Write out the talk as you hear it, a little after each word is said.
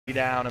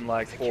down and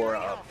like 4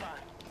 up.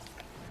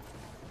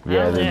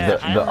 Yeah,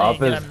 the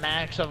up is a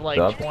max of like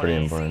the up's 20.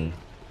 pretty important.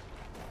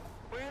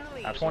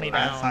 20 I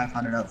have down.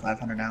 500 up,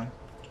 500 down.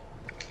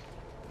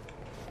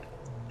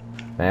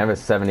 Man, I have a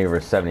 70 over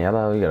 70. How the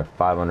hell you got a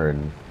 500?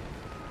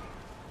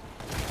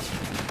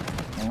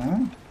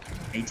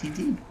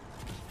 AT&T.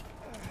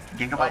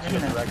 Gigabyte Watch it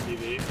internet.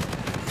 DirecTV.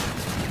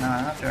 No,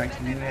 not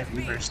DirecTV, we have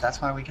Uverse.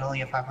 That's why we can only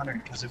get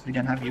 500, because if we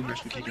didn't have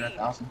Uverse, we could get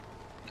 1,000.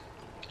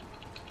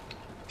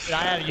 I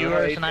have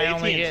yours and I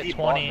only get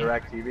 20.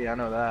 DirecTV, I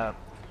know that.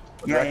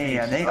 But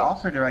Yeah. They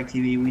offer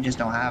DirecTV, we just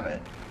don't have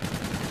it.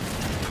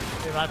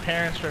 Dude, my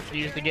parents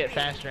refuse to get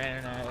faster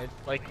internet.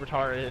 It's like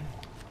retarded.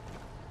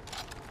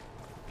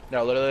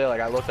 No, literally,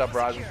 like I looked up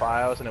Verizon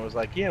Fios and it was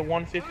like, yeah,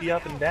 150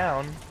 up and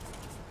down,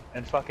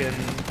 and fucking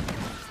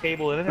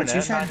cable and internet, But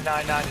you should,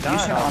 $99.99. you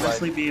should I was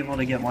honestly like, be able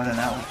to get more than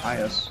that with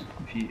Fios,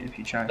 if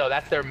you try. no,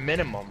 that's their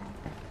minimum.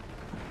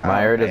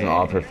 My area doesn't Okay.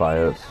 offer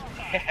Fios.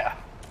 Yeah.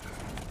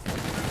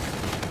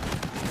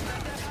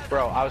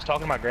 Bro, I was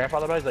talking to my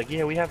grandfather about it. He's like,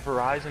 yeah, we have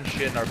Verizon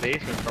shit in our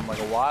basement from like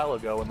a while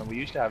ago, and then we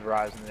used to have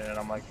Verizon internet.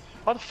 I'm like,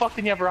 why the fuck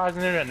didn't you have Verizon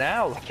internet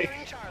now? Like,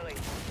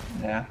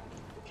 Yeah.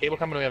 the cable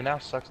company we have now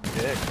sucks dick.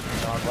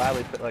 You know, I'm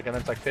gladly put, like, and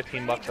it's like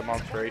 15 bucks a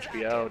month for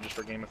HBO just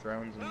for Game of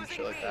Thrones and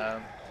shit like that.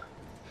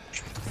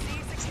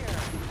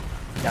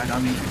 Yeah, no, I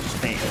mean, you could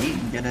just pay 8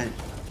 and get it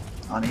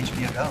on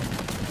HBO Go.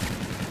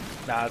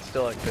 Nah, it's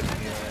still like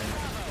 15.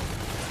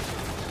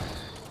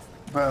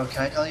 Bro,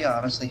 can I tell you, I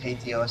honestly hate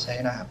the OSA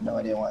and I have no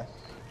idea why.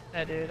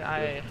 Yeah, dude,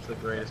 It's the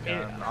greatest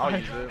gun. I'll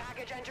use it.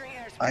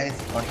 I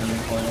fucking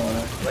recoil on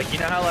it. Like, you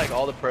know how like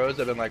all the pros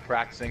have been like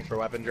practicing for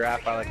weapon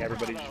draft by like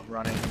everybody just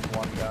running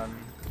one gun?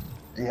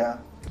 Yeah.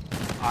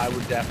 I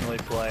would definitely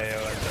play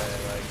OSA,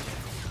 like,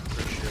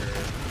 for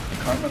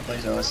sure. Karma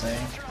plays OSA.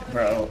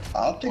 Bro,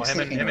 optics Well, him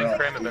looking and rough,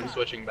 Krim have been dude.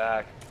 switching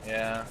back.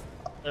 Yeah.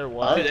 There Dude,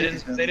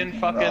 was. they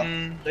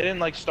didn't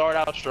like start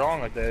out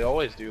strong like they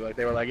always do. Like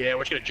they were like, yeah,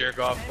 we're just gonna jerk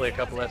off, play a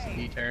couple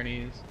S&D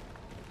tourneys,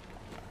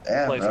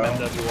 Yeah, play bro. some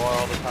MWR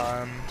all the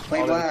time. Play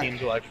all the other black.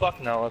 teams were like,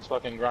 fuck no, let's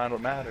fucking grind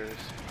what matters.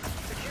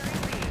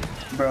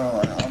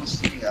 Bro,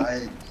 honestly,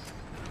 I...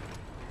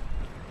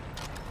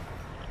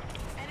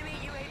 Enemy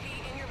UAV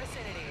in your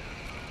vicinity.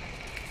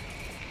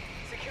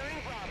 Securing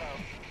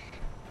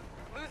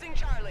Bravo. Losing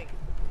Charlie.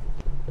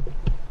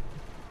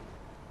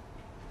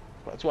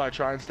 That's why I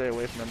try and stay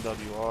away from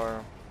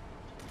MWR.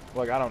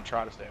 Like I don't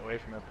try to stay away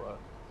from it, but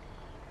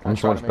I'm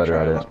so much better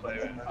at it. play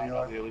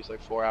at least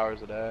like 4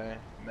 hours a day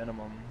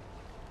minimum.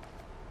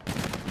 The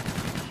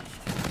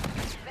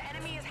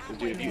enemy is 'Cause,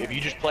 halfway dude, there. if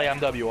you just play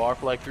MWR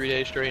for like 3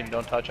 days straight and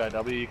don't touch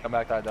IW, you come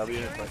back to IW,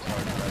 it's like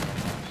starting to almost.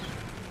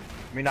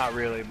 I mean, not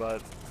really,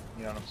 but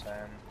you know what I'm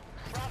saying.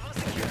 Bravo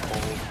Like, you're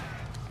secure. cold.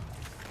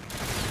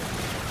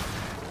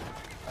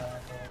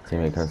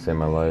 Teammate couldn't save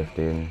my life,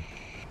 dude.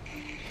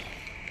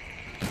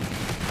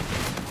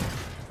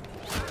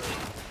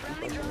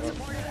 Friendly drone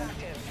support is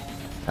active.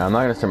 I'm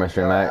not gonna start my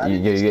stream, Matt. You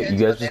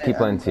guys just keep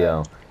playing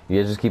TL. You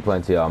guys just keep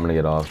playing TL. I'm gonna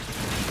get off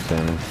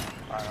soon.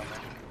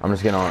 I'm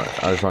just getting on.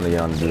 I just want to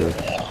get on to do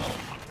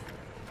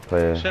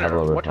play. Have a Sinner,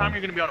 little bit what of time are fun.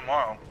 you gonna be on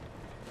tomorrow?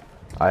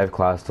 I have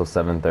class till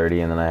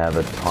 7:30, and then I have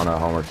a ton of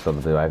homework still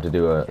to do. I have to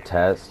do a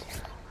test,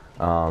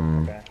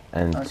 Okay.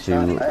 and I'm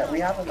 2 trying- we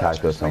have a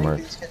calculus match. homework.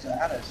 These kids are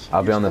at us.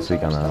 I'll be You're on this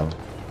supposed to weekend though.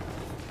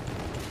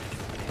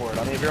 understand. Word.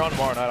 I mean, if you're on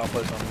tomorrow night, I'll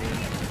play some.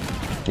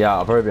 Yeah,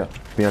 I'll probably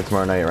be on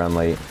tomorrow night around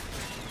late.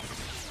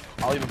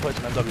 I'll even play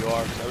some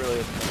MWR because I really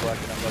haven't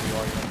collected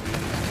MWR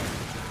UMPs.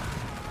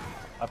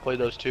 I played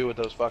those 2 with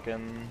those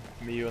fucking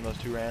Miu and those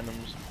 2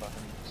 randoms.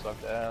 Fucking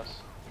sucked ass.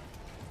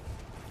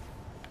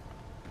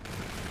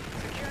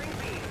 Securing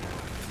B.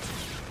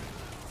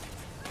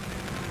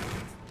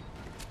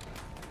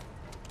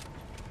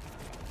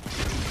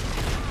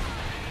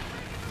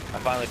 I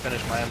finally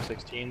finished my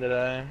M16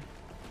 today.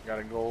 Got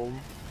a gold.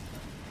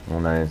 Well,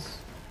 nice.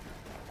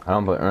 I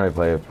don't really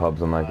play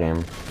pubs on that game.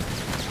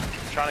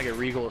 I'm trying to get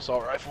Regal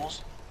assault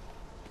rifles.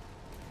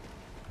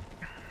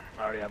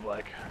 I already have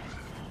like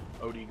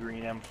OD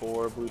Green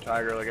M4, Blue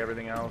Tiger, like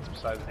everything else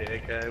besides the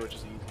AK, which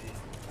is easy.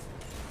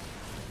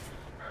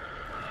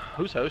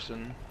 Who's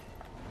hosting?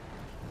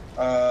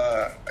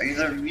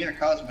 Either me or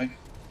Cosmic.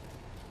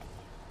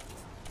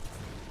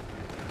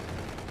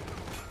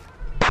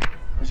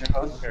 Who's your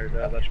host? Okay,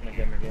 that's gonna get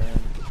in the game.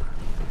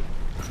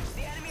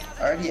 The enemy has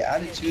I already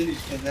added 2 of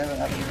these kids, they haven't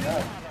added me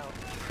up.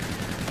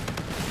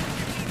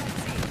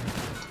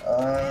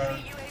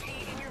 enemy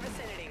UAV in your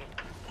vicinity.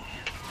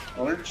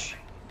 Scorch.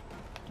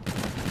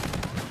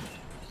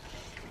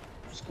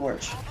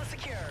 Scorch. Alpha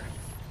secure.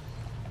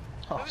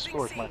 Oh,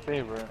 Scorch, my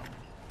favorite.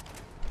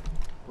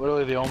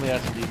 Literally the only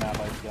S&D map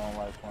I don't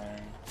like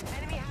playing.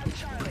 Enemy has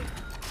Charlie.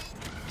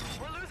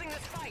 We're losing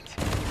this fight.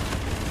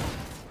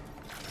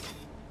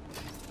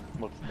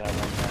 What's that like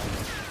that?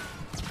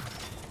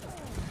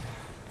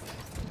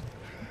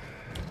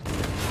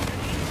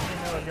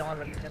 I know John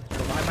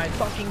why my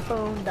fucking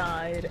phone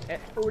died at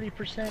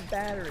 40%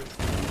 battery.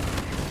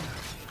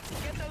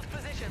 Get those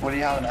positions. What do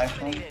you have, an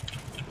iPhone?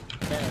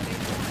 But we'll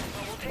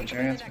take What's it your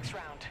in the answer? next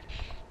round.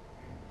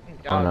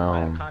 Oh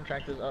My no.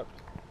 contract is up.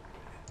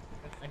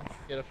 I can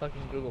get a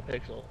fucking Google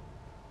Pixel.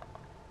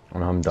 I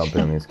know I'm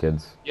dumping on these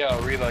kids. Yo,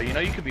 Revo, you know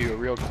you could be a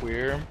real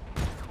queer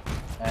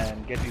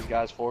and get these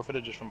guys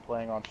forfeited just from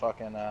playing on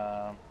fucking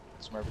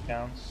Smurf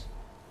accounts.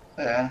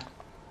 Yeah.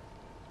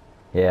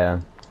 Yeah.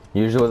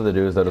 Usually what they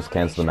do is they'll just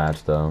cancel the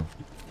match though.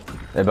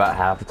 About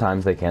half the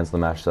times they cancel the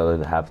match, the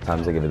other half the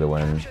times they give you the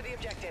win. Capture the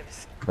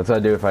objectives. That's what I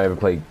do if I ever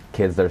play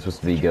kids that are supposed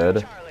to be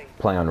good,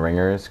 play on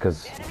ringers,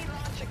 because Enemy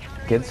launch a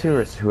counter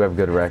kids who have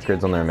good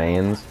records on their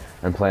mains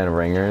and play on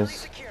ringers,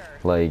 secure.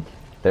 like,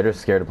 they're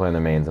just scared to play on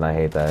their mains, and I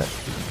hate that.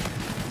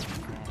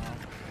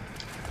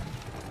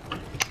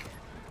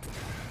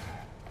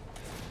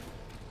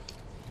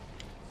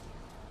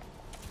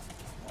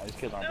 Oh, these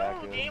kids aren't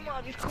back here. Game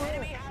log is cool.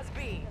 Enemy has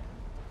B.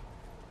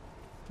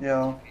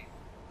 Yo.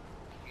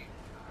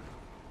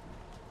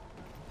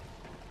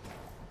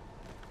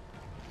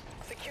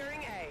 Securing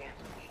A.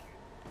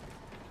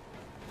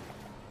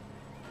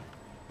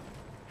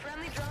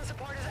 Friendly drone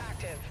support is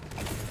active.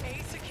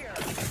 A secure.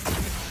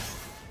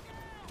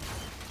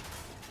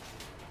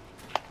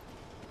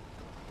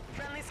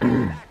 Friendly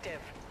scope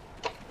active.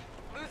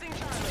 Losing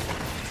Charlie.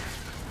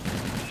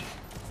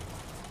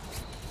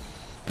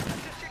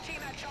 Assist your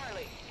team at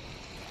Charlie.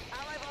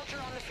 Ally Vulture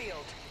on the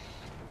field.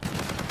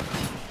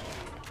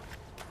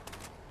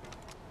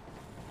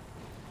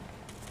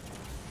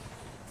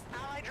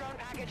 Ally drone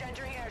package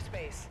entering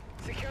airspace.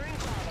 Securing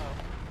Bravo.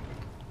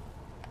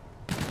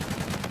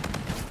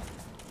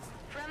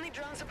 Friendly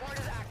drone support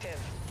is active.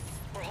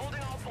 We're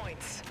holding all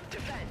points.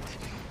 Defend.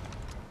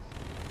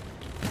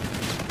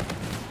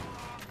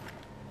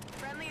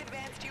 Friendly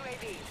advanced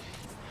UAV.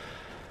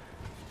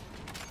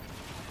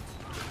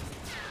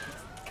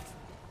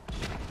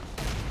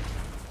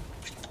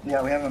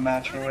 Yeah, we have a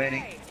match we're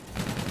waiting.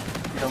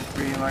 Feel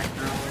free, Mike.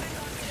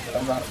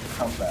 I'm about to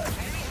come back.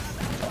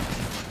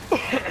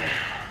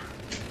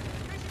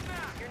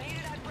 You're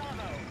needed at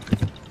Bravo.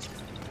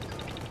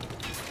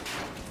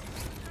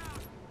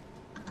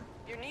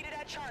 You're needed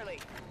at Charlie.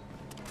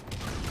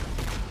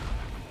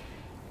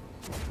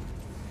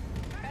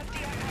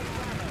 SDF has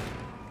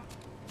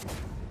Bravo.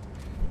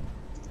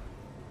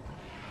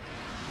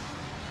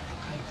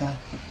 Like that.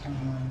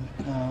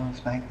 No,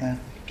 it's like that.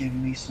 Give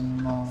me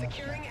some more.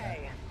 Securing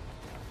A.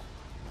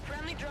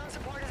 Friendly drone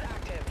support is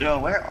active. Yo,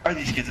 where are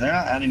these kids? They're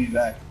not adding me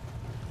back.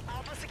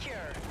 Alpha secure.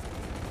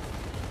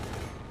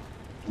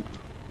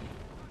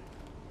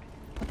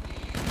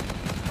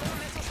 Core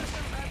missile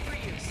system prep for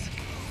use.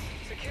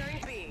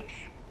 Securing B.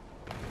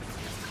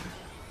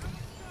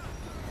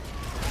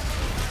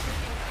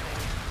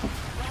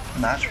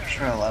 Match for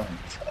sure 11.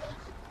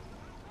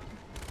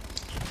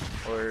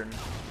 Or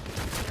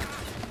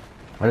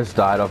I just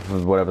died off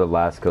of whatever the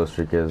last kill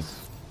streak is.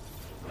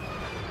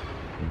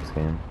 In this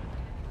game.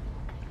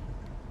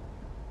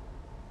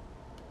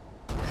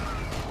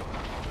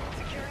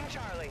 Securing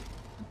Charlie.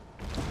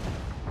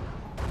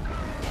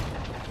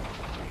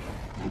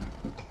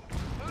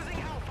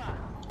 Losing Alpha.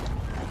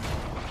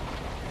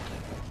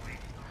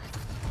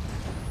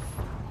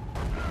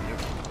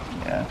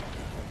 Yeah.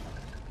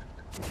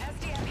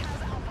 SDF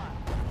has Alpha.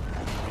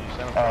 you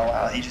send them Oh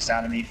wow, he just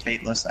added me.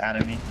 Fateless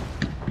added me.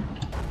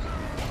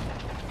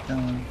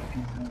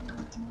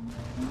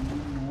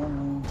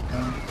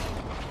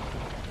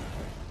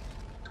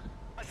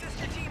 Assist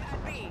your team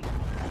at B.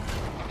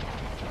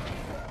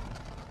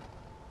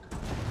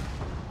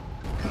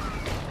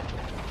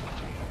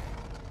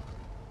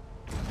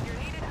 You're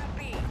needed at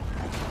B.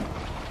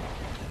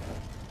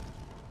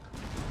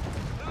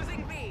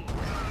 Losing B.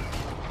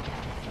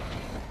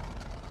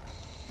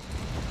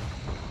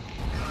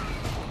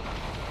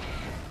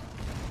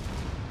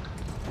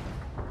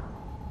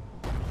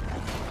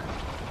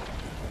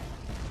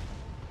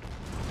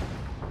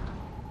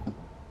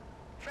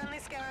 Friendly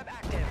Scarab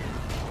active.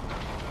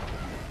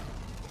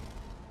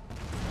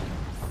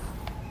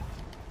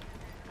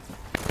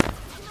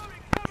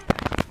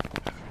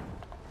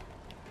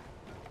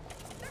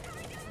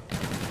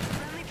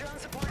 Friendly drone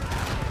support is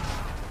active.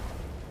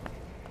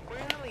 We're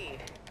in the lead.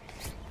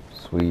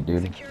 Sweet,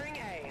 dude. Securing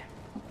A.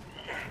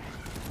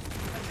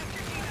 Assist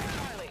your team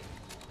at Charlie.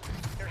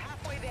 You're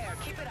halfway there.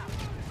 Keep it up.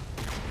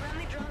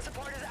 Friendly drone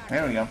support is active.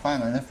 There we go,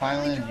 finally. They're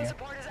finally Friendly in drone here.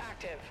 support is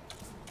active.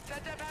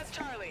 ZDF has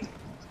Charlie.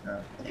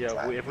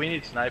 Yeah, if we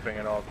need sniping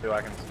at all too,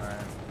 I can snipe.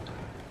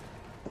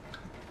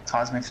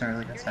 Cosmics are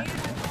really good You're sniper.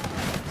 needed at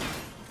Bravo.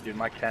 Dude,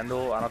 my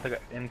Kendall, I don't think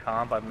in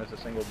comp I've missed a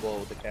single bullet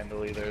with the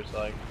Kendall either. It's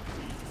like,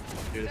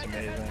 dude, it's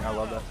amazing. I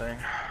love that thing.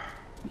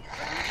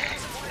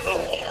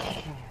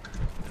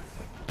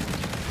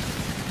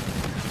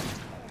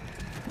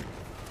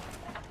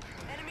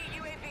 Enemy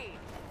UAV.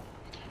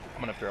 I'm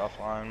gonna appear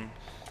offline.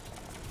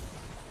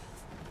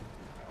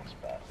 That was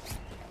bad.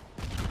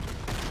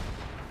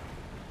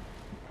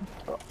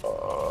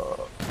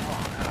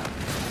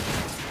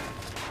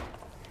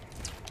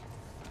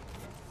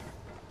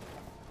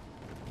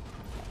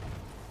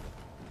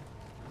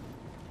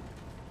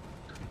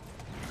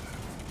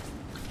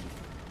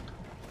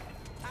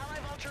 Ally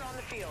Vulture on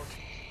the field.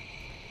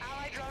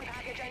 Ally drone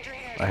package entering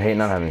I airspace. hate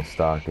not having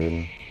stock,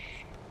 dude.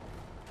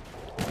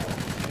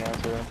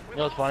 too. You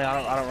know what's funny?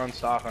 I don't run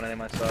stock on any of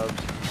my subs.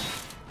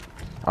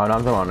 Oh no,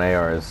 I'm talking about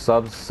ARs.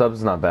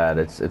 Subs not bad.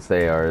 It's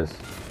the ARs.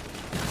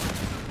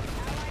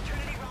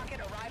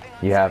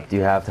 You have to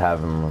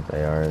have them with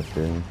ARs,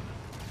 dude.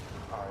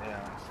 Oh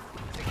yeah.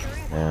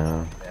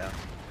 Yeah. Yeah.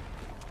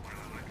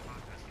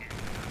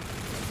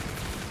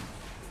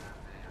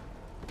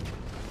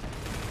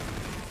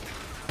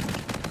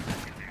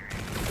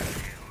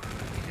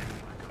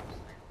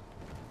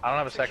 I don't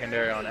have a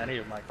secondary on any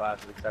of my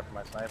classes except for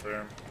my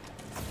sniper.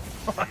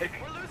 Like,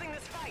 We're losing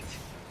this fight.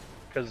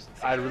 because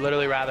I'd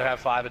literally rather have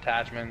 5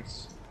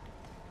 attachments,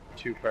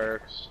 2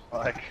 perks.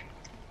 Like,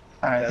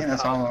 Alright, I think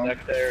that's all of them.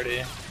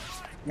 dexterity.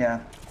 Yeah.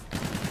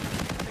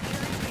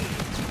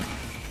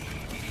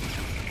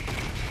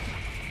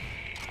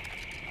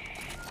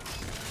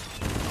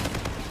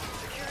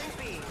 Securing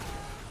B.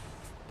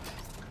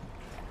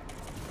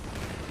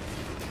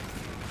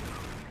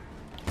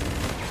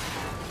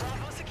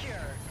 Bravo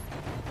secure.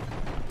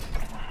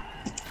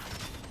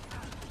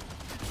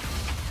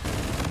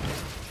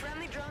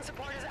 Friendly drone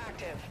support is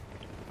active.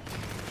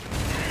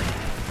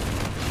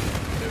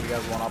 Dude, you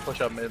guys want? I'll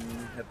push up mid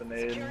and hit the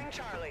nade. Securing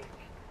Charlie.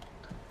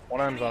 One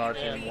of them's on our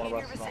team, one of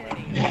us is on there.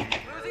 Losing There's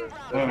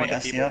Wait, a wait, bunch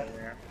of people SDF? in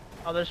here.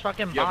 Oh, there's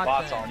fucking You have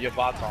bots in. on. You have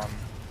bots on.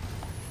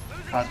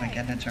 Cosmic,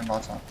 get into turn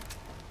bots on.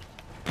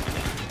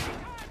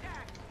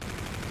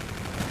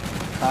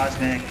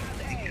 Cosmic.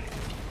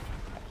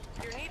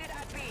 You're needed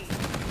at B.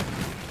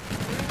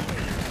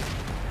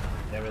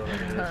 Yeah, we're looking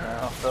at this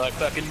now. They're like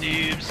fucking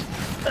noobs.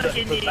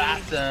 Fucking Put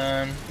bats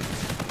on.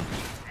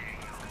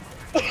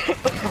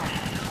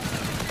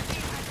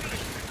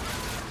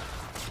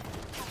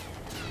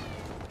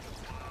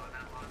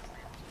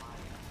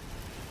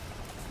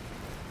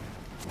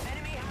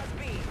 Enemy has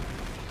B.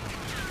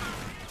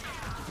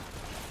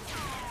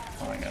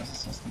 Oh my gosh,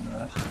 this is the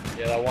rush.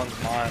 Yeah, that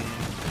one's mine.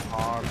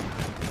 Han.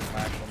 My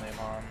actual name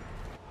Han.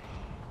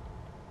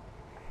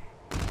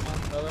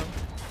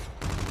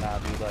 Nah,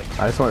 dude, like.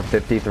 I just went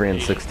 53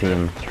 and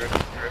 16.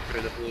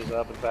 Drifter that blew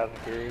up in Fast and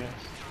Furious.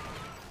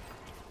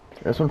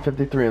 I just went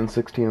 53 and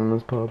 16 in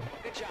this pub.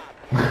 Good job.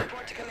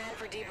 Report to command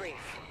for debrief.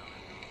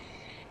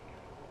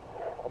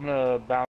 I'm gonna bounce.